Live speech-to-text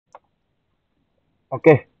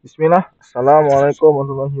Oke, Bismillah. Assalamualaikum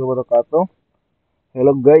warahmatullahi wabarakatuh.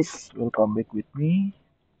 Hello guys, welcome back with me.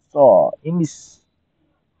 So, in this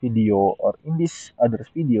video or in this other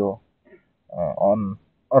video on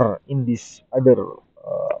or in this other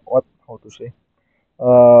what how to say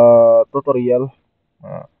tutorial.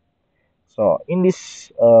 Uh, so, in this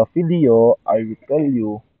video, I will tell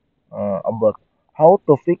you about how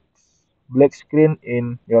to fix black screen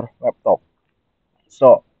in your laptop.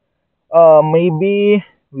 So, maybe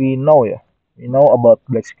we know ya, we know about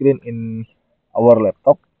black screen in our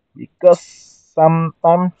laptop because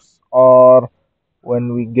sometimes or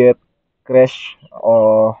when we get crash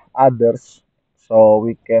or others, so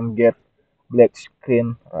we can get black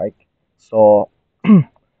screen, right? So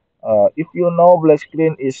if you know black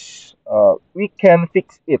screen is, we can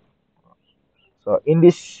fix it. So in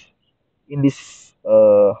this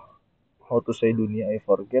how to say dunia, I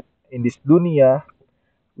forget. In this dunia,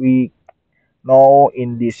 we now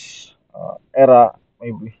in this era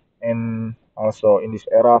maybe, and also in this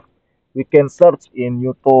era we can search in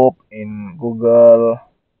YouTube, in Google,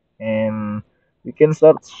 and we can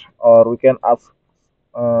search or we can ask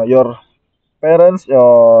your parents,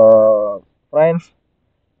 your friends,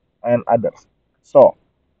 and others. So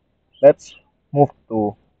let's move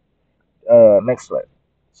to next slide.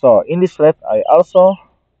 So in this slide I also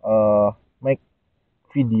make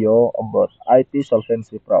video about IT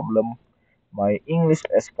solvency problem my English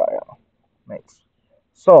SKL. Next.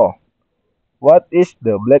 So, what is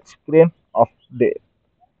the black screen of death?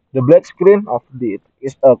 The black screen of death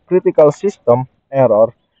is a critical system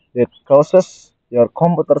error that causes your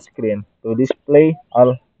computer screen to display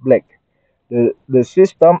all black. The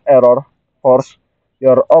system error forces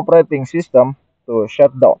your operating system to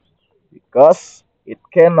shut down because it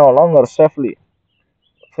can no longer safely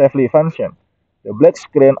function. The black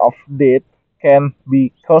screen of death can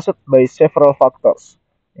be caused by several factors,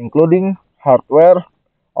 including hardware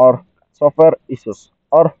or software issues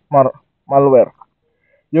or malware.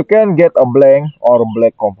 You can get a blank or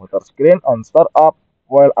black computer screen on startup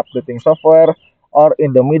while updating software or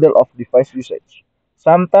in the middle of device usage.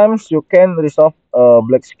 Sometimes you can resolve a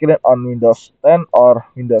black screen on Windows 10 or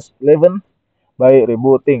Windows 11 by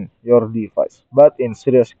rebooting your device. But in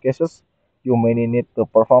serious cases, you may need to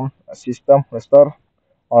perform a system restore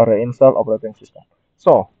or reinstall operating system.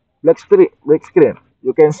 So, black screen,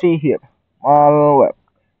 you can see here, malware.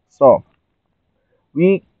 So,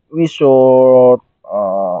 we should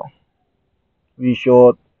uh, we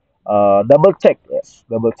should double check, yes,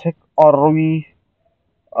 double check, uh,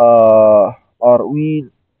 or we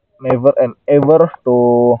never and ever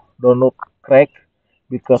to download crack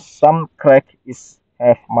because some crack is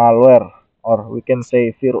have malware or we can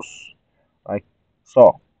say virus, right?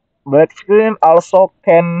 So black screen also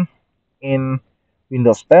can in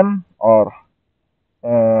Windows 10 or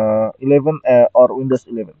 11 or Windows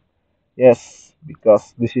 11. Yes,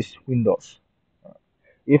 because this is Windows.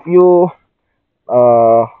 If you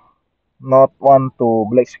uh, not want to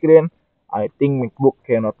black screen, I think MacBook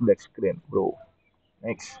cannot black screen, bro.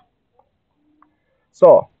 Next.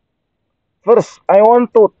 So, first, I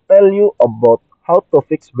want to tell you about how to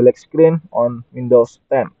fix black screen on Windows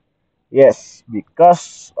 10. Yes,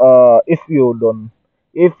 because if your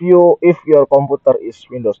computer is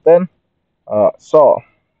Windows 10, so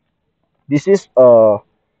this is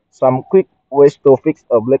some quick ways to fix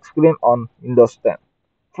a black screen on Windows 10.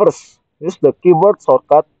 First, use the keyboard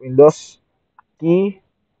shortcut key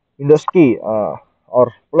Windows key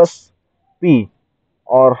or plus P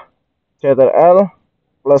or Ctrl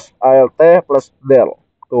plus Alt plus del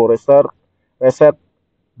to reset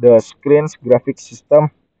the screen's graphics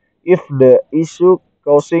system. If the issue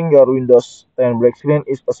causing your Windows 10 black screen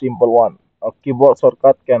is a simple one, a keyboard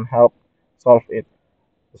shortcut can help solve it.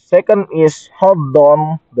 The second is hold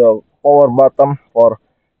down the power button for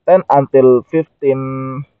 10 until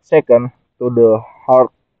 15 seconds to the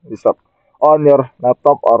hard reset on your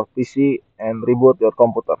laptop or PC and reboot your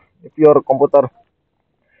computer. If your computer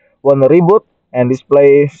want to reboot and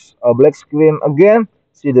displays a black screen again,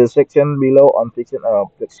 see the section below on fixing a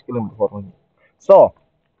black screen performance. So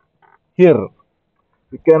here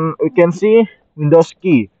we can see Windows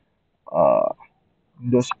key, uh,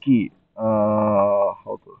 Windows key,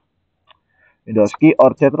 how to Windows key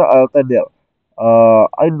or Ctrl Alt Del.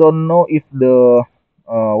 I don't know if the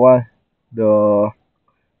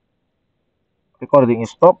recording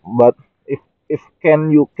is stopped, but if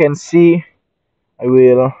you can see, I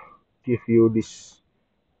will give you this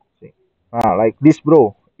thing. Nah, like this,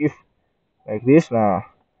 bro. If like this, nah,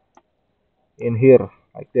 in here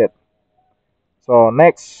like that. So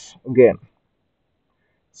next again.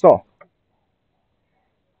 So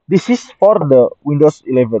This is for the Windows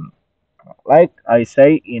 11. Like I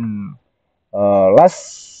say in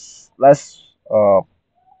last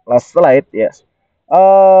slide, yes.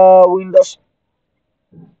 Windows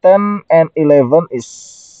 10 and 11 is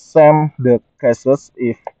same the cases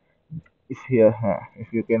if here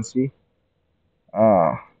if you can see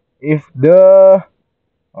uh if the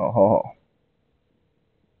oh,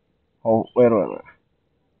 where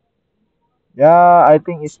yeah, I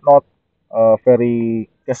think it's not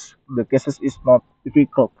very case the cases is not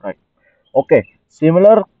difficult, right? Okay,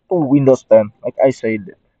 similar to Windows 10, like I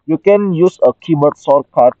said, you can use a keyboard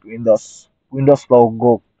shortcut Windows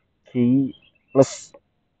logo key plus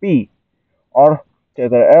P or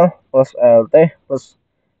Ctrl plus Alt plus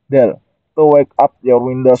Del to wake up your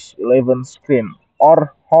Windows 11 screen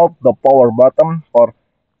or hold the power button for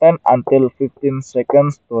 10 until 15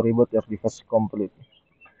 seconds to reboot your device completely.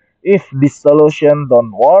 If this solution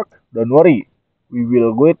don't work, don't worry. We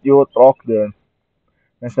will guide you through the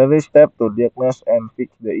necessary step to diagnose and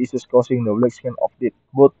fix the issues causing the black screen of the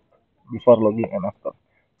boot before logging and after.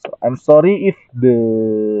 So I'm sorry if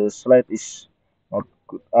the slide is not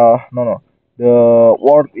good. No, no. The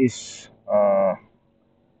word is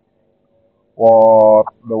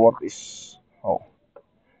the word is oh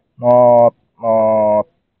not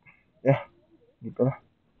ya gitu lah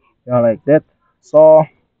ya like that. So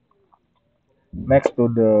next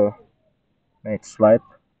to the next slide.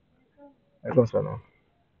 Waalaikumsalam.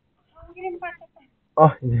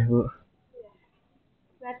 Oh iya bu.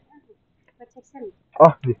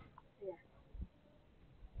 Oh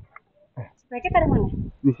Mereka taruh mana?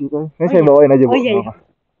 Di situ. Ini saya bawain aja bu. Oh iya. Iya.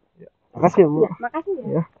 Ya. Makasih ya bu. Ya, makasih ya.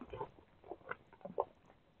 Ya.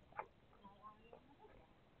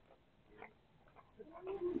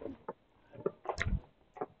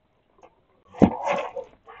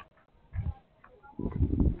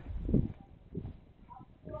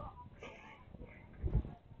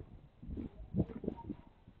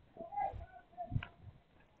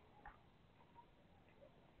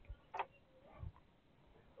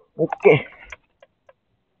 Oke.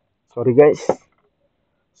 Sorry guys.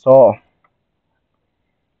 So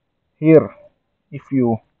here, if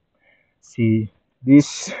you see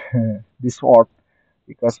this this word,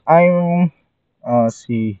 because I'm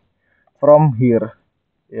see from here.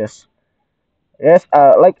 Yes, yes.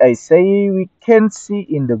 Like I say, we can see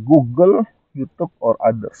in the Google, YouTube, or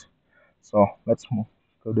others. So let's move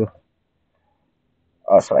to the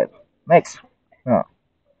slide. Next. Now,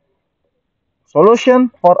 solution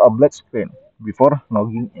for a black screen before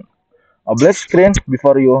logging in. A black screen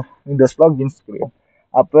before your Windows login screen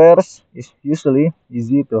appears is usually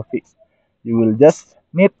easy to fix. You will just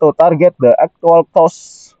need to target the actual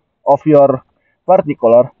cause of your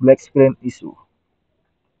particular black screen issue.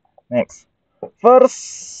 Next,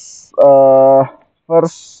 first,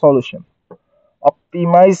 first solution: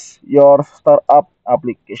 optimize your startup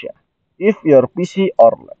application. If your PC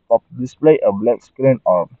or laptop display a black screen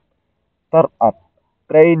or startup,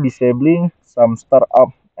 try disabling some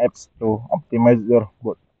startup apps to optimize your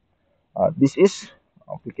boot. This is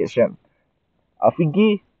application.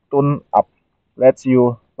 Avigi Tune Up lets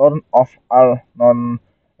you turn off all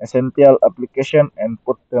non-essential application and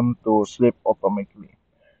put them to sleep automatically.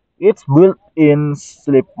 Its built-in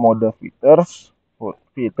sleep mode feature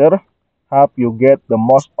help you get the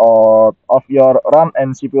most out of your RAM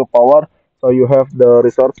and CPU power, so you have the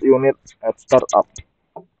resource you need at startup.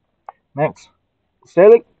 Next,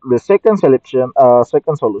 select the second solution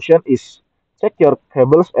is check your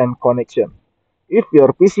cables and connection. If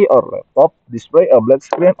your PC or laptop display a black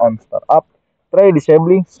screen on startup, try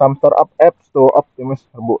disabling some startup apps to optimize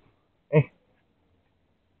reboot. Eh,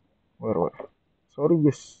 where? Sorry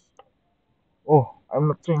guys. Oh, I'm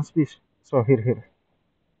not change this. So here.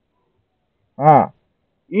 Ah,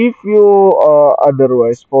 if you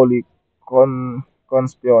otherwise fully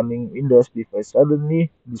constituting Windows device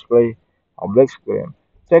suddenly display a black screen,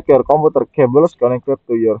 check your computer cables connected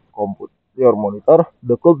to your monitor.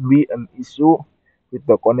 There could be an issue with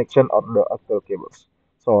the connection or the actual cables.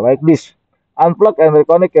 So like this, unplug and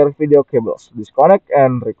reconnect your video cables. Disconnect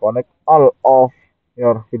and reconnect all of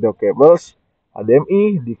your video cables,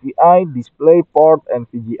 HDMI, DVI, display port, and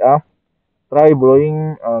VGA. Try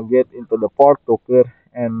blowing get into the port to clear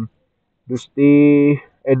and dusty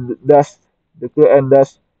and dust, the clear and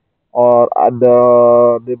dust or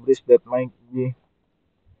other debris that might be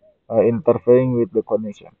interfering with the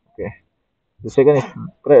connection. Okay. The second is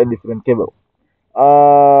try a different cable.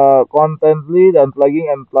 Constantly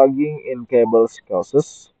unplugging and plugging in cables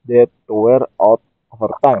causes that to wear out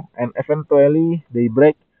over time and eventually they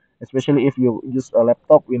break, especially if you use a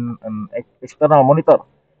laptop in an external monitor.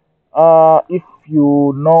 If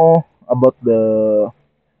you know about the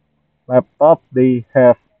laptop, they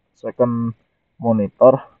have second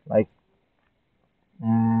monitor like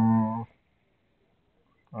mm,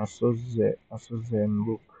 Asus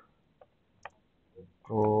ZenBook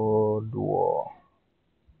Pro Duo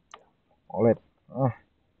OLED. Ah,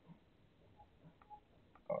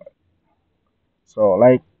 so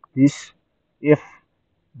like this, if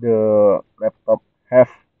the laptop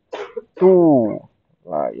have two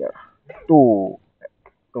layer, two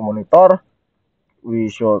two monitor, we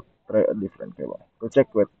should try a different cable to check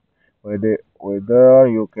whether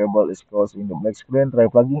your cable is causing the black screen. Try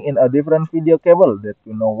plugging in a different video cable that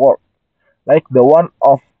you know work, like the one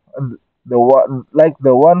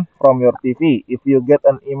from your TV. If you get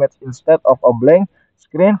an image instead of a blank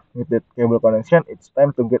screen with the cable connection, it's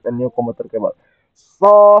time to get a new computer cable.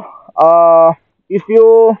 So, if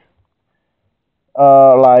you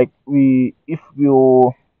like we if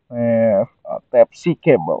you have a Type C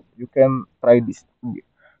cable, you can try this.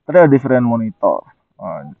 Try a different monitor.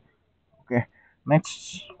 Okay,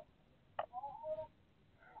 next,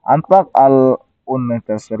 unplug all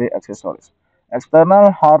unnecessary accessories.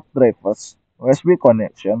 External hard drivers, USB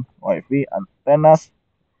connection, Wi-Fi, antennas,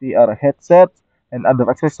 VR headsets, and other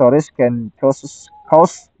accessories can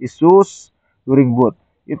cause issues during boot.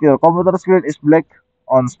 If your computer screen is black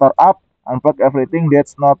on startup, unplug everything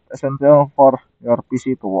that's not essential for your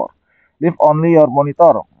PC to work. Leave only your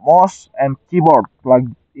monitor, mouse, and keyboard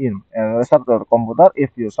plugged in, and restart your computer if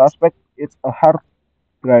you suspect it's a hard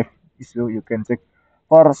drive issue. You can check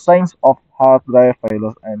for signs of hard drive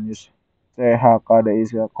failure and use CHKD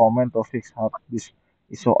is a command to fix hard disk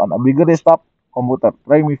issue on a bigger desktop computer.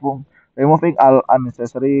 Try removing all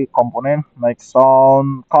unnecessary components like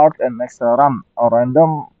sound card and extra RAM or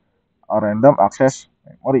random access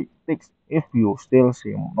memory. Six, if you still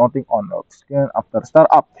see nothing on your screen after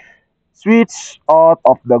startup, switch out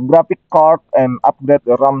of the graphic card and upgrade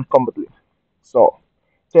the RAM completely. So,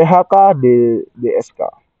 CHKDSK.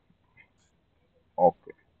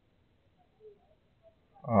 Okay.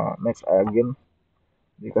 Next again,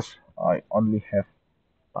 because I only have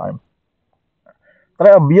time.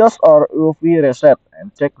 Try a BIOS or UEFI reset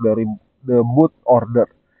and check the boot order.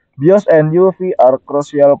 BIOS and UEFI are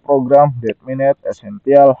crucial programs that manage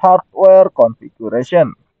essential hardware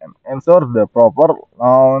configuration and ensure the proper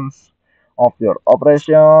launch of your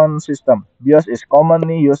operation system. BIOS is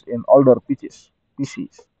commonly used in older PCs,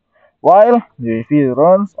 while UEFI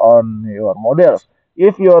runs on your models.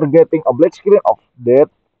 If you are getting a black screen of that,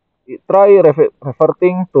 try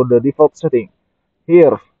reverting to the default setting.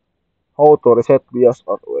 Here, how to reset BIOS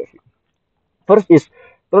or UEFI. First is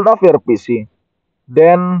turn off your PC,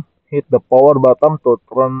 then hit the power button to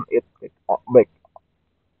turn it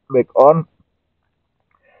back on.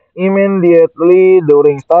 Immediately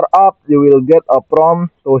during startup, you will get a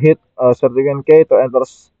prompt to hit a certain key to enter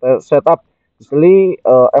setup, usually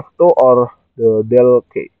F2 or the Del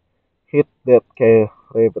key. Hit that key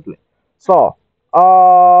repeatedly. So,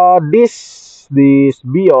 this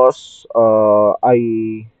BIOS,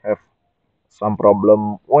 I have some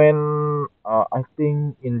problem when I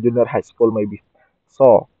think in junior high school maybe.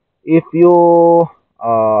 So, if you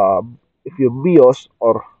uh if you BIOS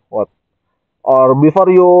or what, or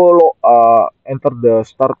before you enter the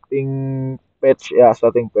starting page,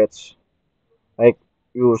 like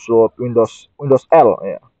you should Windows L,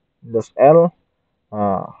 yeah, Windows L,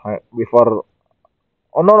 before,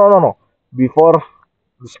 oh no, before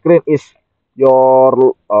the screen is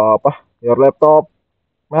your your laptop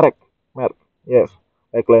merek merek, yes,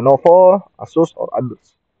 like Lenovo, Asus, or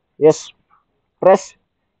others. Yes, press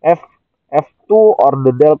F F2 or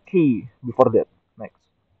the Del key before that. Next,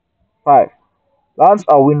 five, launch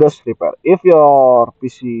a Windows repair. If your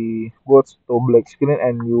PC boots to black screen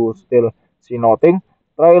and you still see nothing,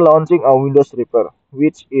 try launching a Windows repair,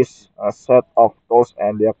 which is a set of tools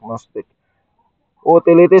and diagnostic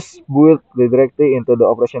utilities built directly into the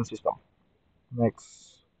operation system.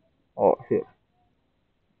 Next, oh here,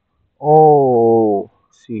 oh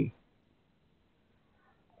see,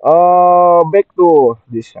 back to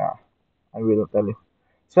this. I will tell you.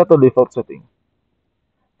 Set to default setting.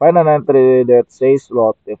 Find an entry that says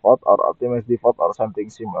load default or optimize default or something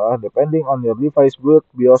similar. Depending on your device build,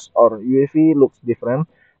 BIOS or UEFI looks different,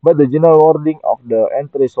 but the general wording of the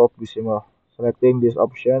entry should be similar. Selecting this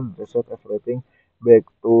option, reset everything back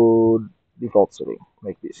to default setting,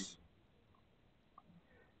 like this.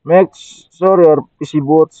 Make sure your PC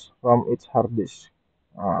boots from its hard disk.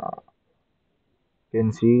 Uh,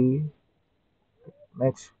 can see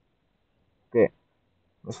next. Okay.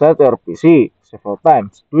 Restart your PC several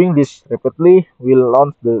times. Doing this repeatedly will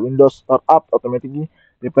launch the Windows startup automatically.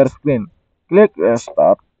 Repair screen. Click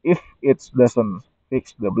Restart if it doesn't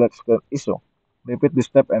fix the black screen issue. Repeat this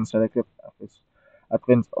step and select it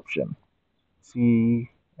advanced option. See,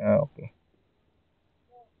 okay.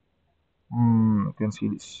 You can see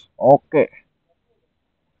this. Okay.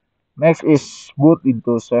 Next is boot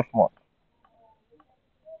into safe mode.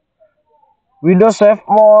 Windows Safe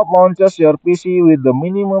Mode launches your PC with the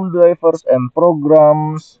minimum drivers and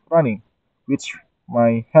programs running, which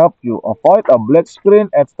might help you avoid a black screen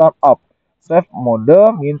at startup. Safe Mode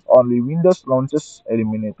means only Windows launches,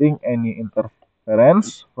 eliminating any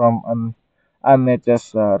interference from an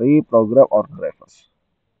unnecessary program or drivers.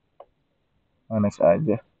 Next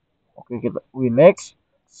aja. Oke, we next.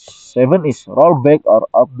 7 is rollback or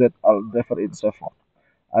update all driver in safe mode.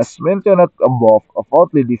 As mentioned above, a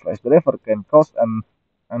faulty device driver can cause an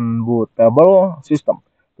unbootable system.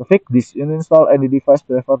 To fix this, uninstall any device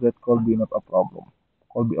driver that could be not a problem.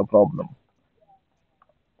 Could be a problem.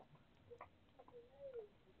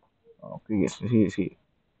 Okay, see.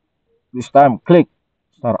 This time, click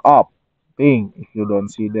start up. Thing. If you don't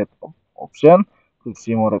see that option, click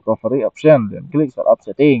Simo recovery option. Then click start up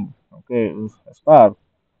setting. Okay, start.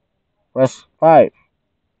 Press 5.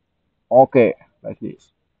 Okay, like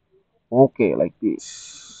this. Okay, like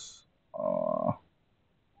this.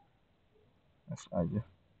 Next aja.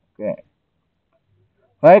 Okay.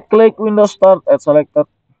 Right click Windows Start at selected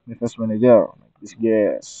Device Manager. Like this,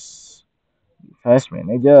 guys. Device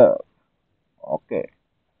Manager. Okay.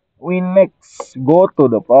 We next go to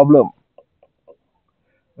the problem.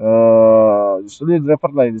 Usually driver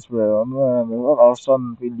like this or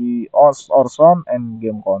sound video or sound and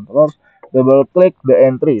game controllers. Double click the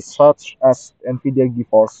entry such as NVIDIA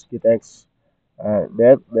GeForce GTX.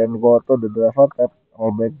 That then go to the driver tab.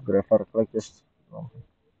 Rollback driver. Click this.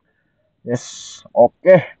 Yes.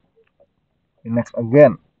 Okay. Next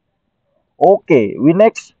again. Okay, we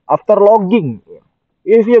next after logging.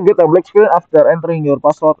 If you get a black screen after entering your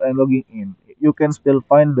password and logging in, you can still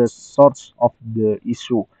find the source of the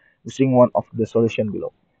issue using one of the solution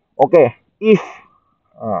below. Okay,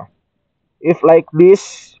 uh, if like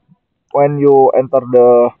this, when you enter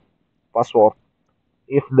the password,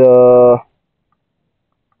 if the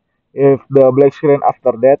black screen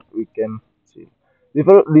after that, we can see.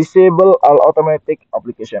 Disable all automatic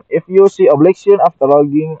application. If you see a black screen after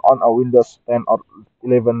logging on a Windows 10 or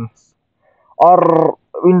 11 or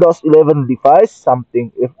Windows 11 device,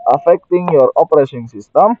 something is affecting your operating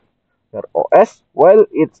system, your OS, while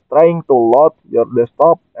it's trying to load your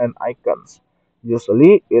desktop and icons.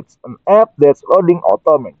 Usually, it's an app that's loading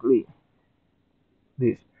automatically.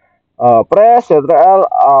 This. Press Ctrl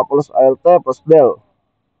plus Alt plus Del.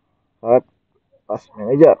 Select Task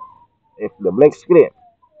Manager. If the black screen.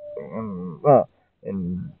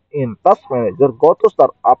 In Task Manager, go to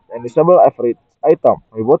Startup and disable every item.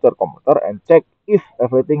 Reboot your computer and check if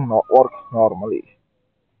everything not works normally.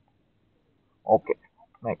 Okay,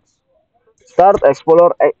 next. Start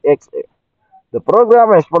Explorer exe. The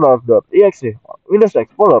program Explorer.exe Windows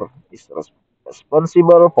Explorer is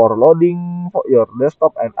responsible for loading your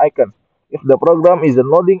desktop and icons. If the program isn't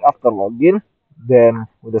loading after login, then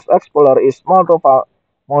Windows Explorer is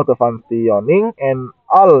malfunctioning and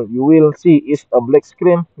all you will see is a black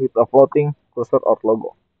screen with a floating cursor or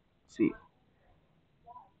logo. See.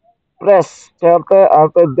 Press Ctrl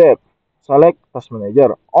Alt Z. Select Task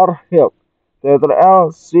Manager or Help. Ctrl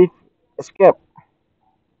Shift Escape.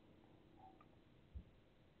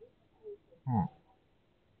 Hmm.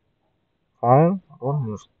 File. Run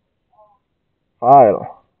news.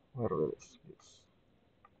 File. Where is this?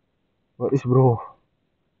 What is bro?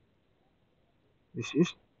 This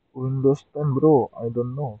is Windows 10 bro. I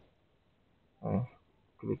don't know. I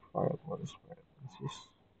click file. What is file? This is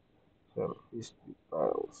service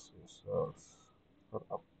details. Users.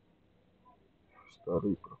 Startup.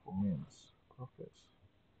 Story performance. Progress.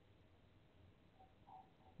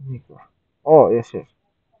 Ini kah? Oh yes yes.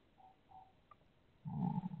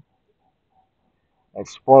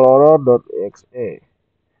 Explorer.exe.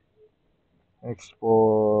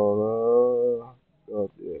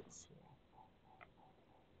 Explorer.exe.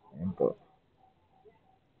 Enter.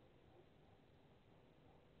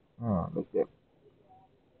 Like that.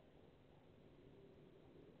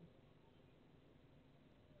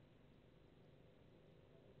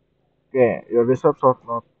 Okay, your desktop should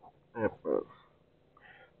not appear.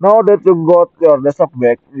 Now that you got your desktop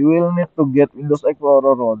back, you will need to get Windows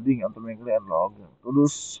Explorer loading automatically and log in. To do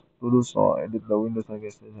so, edit the Windows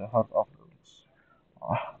application heart of this.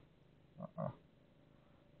 Ah,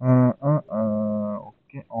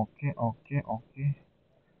 okay.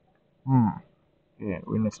 Okay,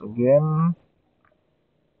 Windows again.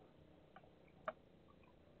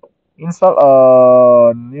 Install a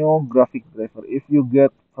new graphic driver. If you get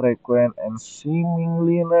frequent and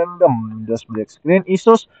seemingly random just black screen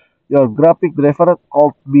issues, your graphic driver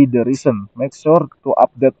could be the reason. Make sure to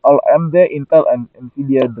update all AMD, Intel, and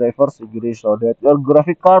NVIDIA drivers security so that your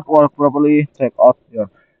graphic card work properly. Check out your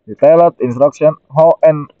detailed instruction how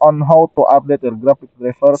to update your graphic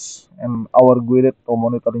drivers and our guide to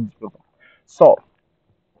monitoring script. So,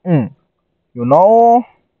 mm, you know,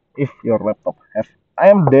 if your laptop have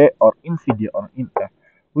AMD or NVIDIA or Intel,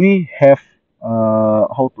 we have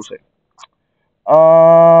how to say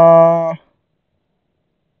uh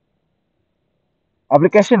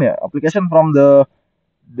application from the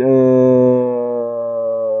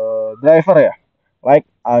driver ya. Like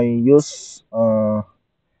I use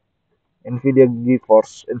NVIDIA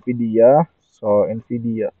GeForce NVIDIA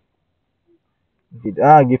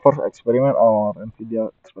GeForce Experiment or NVIDIA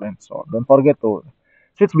Experiment. So don't forget to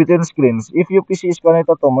switch between screens. If your PC is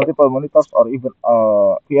connected to multiple monitors or even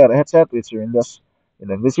a VR headset with Windows in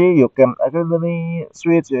the PC, you can accidentally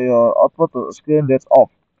switch your output to a screen that's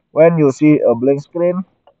off. When you see a blank screen,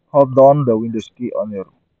 hold down the Windows key on your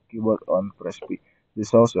keyboard and press P. This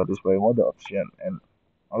shows your display mode option and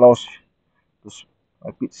allows to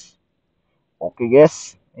like this. Okay,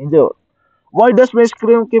 guys, enjoy. Why does my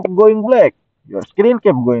screen keep going black? Your screen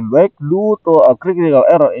kept going black due to a critical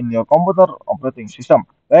error in your computer operating system,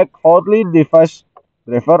 like faulty device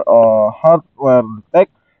driver or hardware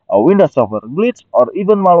detect, a Windows software glitch, or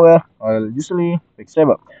even malware are usually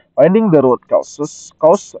fixable. Finding the root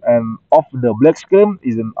cause and of the black screen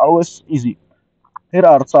isn't always easy. Here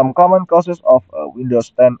are some common causes of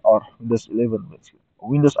Windows 10 or Windows 11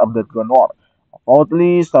 Windows update gone wrong.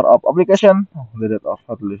 Faulty startup application, deleted or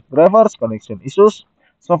faulty drivers, connection issues,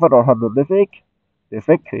 software or hardware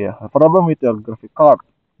defect, yeah, a problem with your graphic card,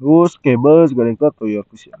 loose cables connected to your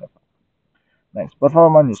PC. Next,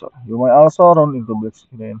 performance user. You might also run into black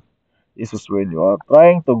screen issues when you are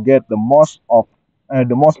trying to get the most out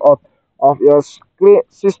of your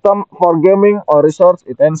system for gaming or resource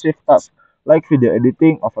intensive tasks like video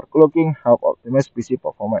editing. Overclocking help optimize PC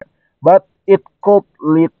performance, but it could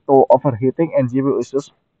lead to overheating and GPU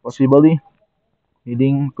issues, possibly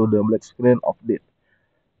leading to the black screen update.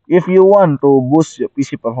 If you want to boost your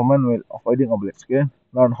PC performance while avoiding a black screen,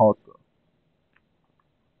 learn how to.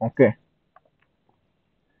 Okay,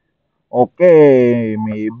 okay,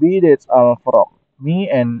 maybe that's all from me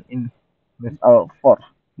and in that's all for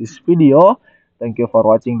this video. Thank you for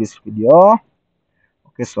watching this video.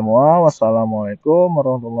 Oke semua, wassalamualaikum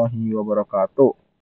warahmatullahi wabarakatuh.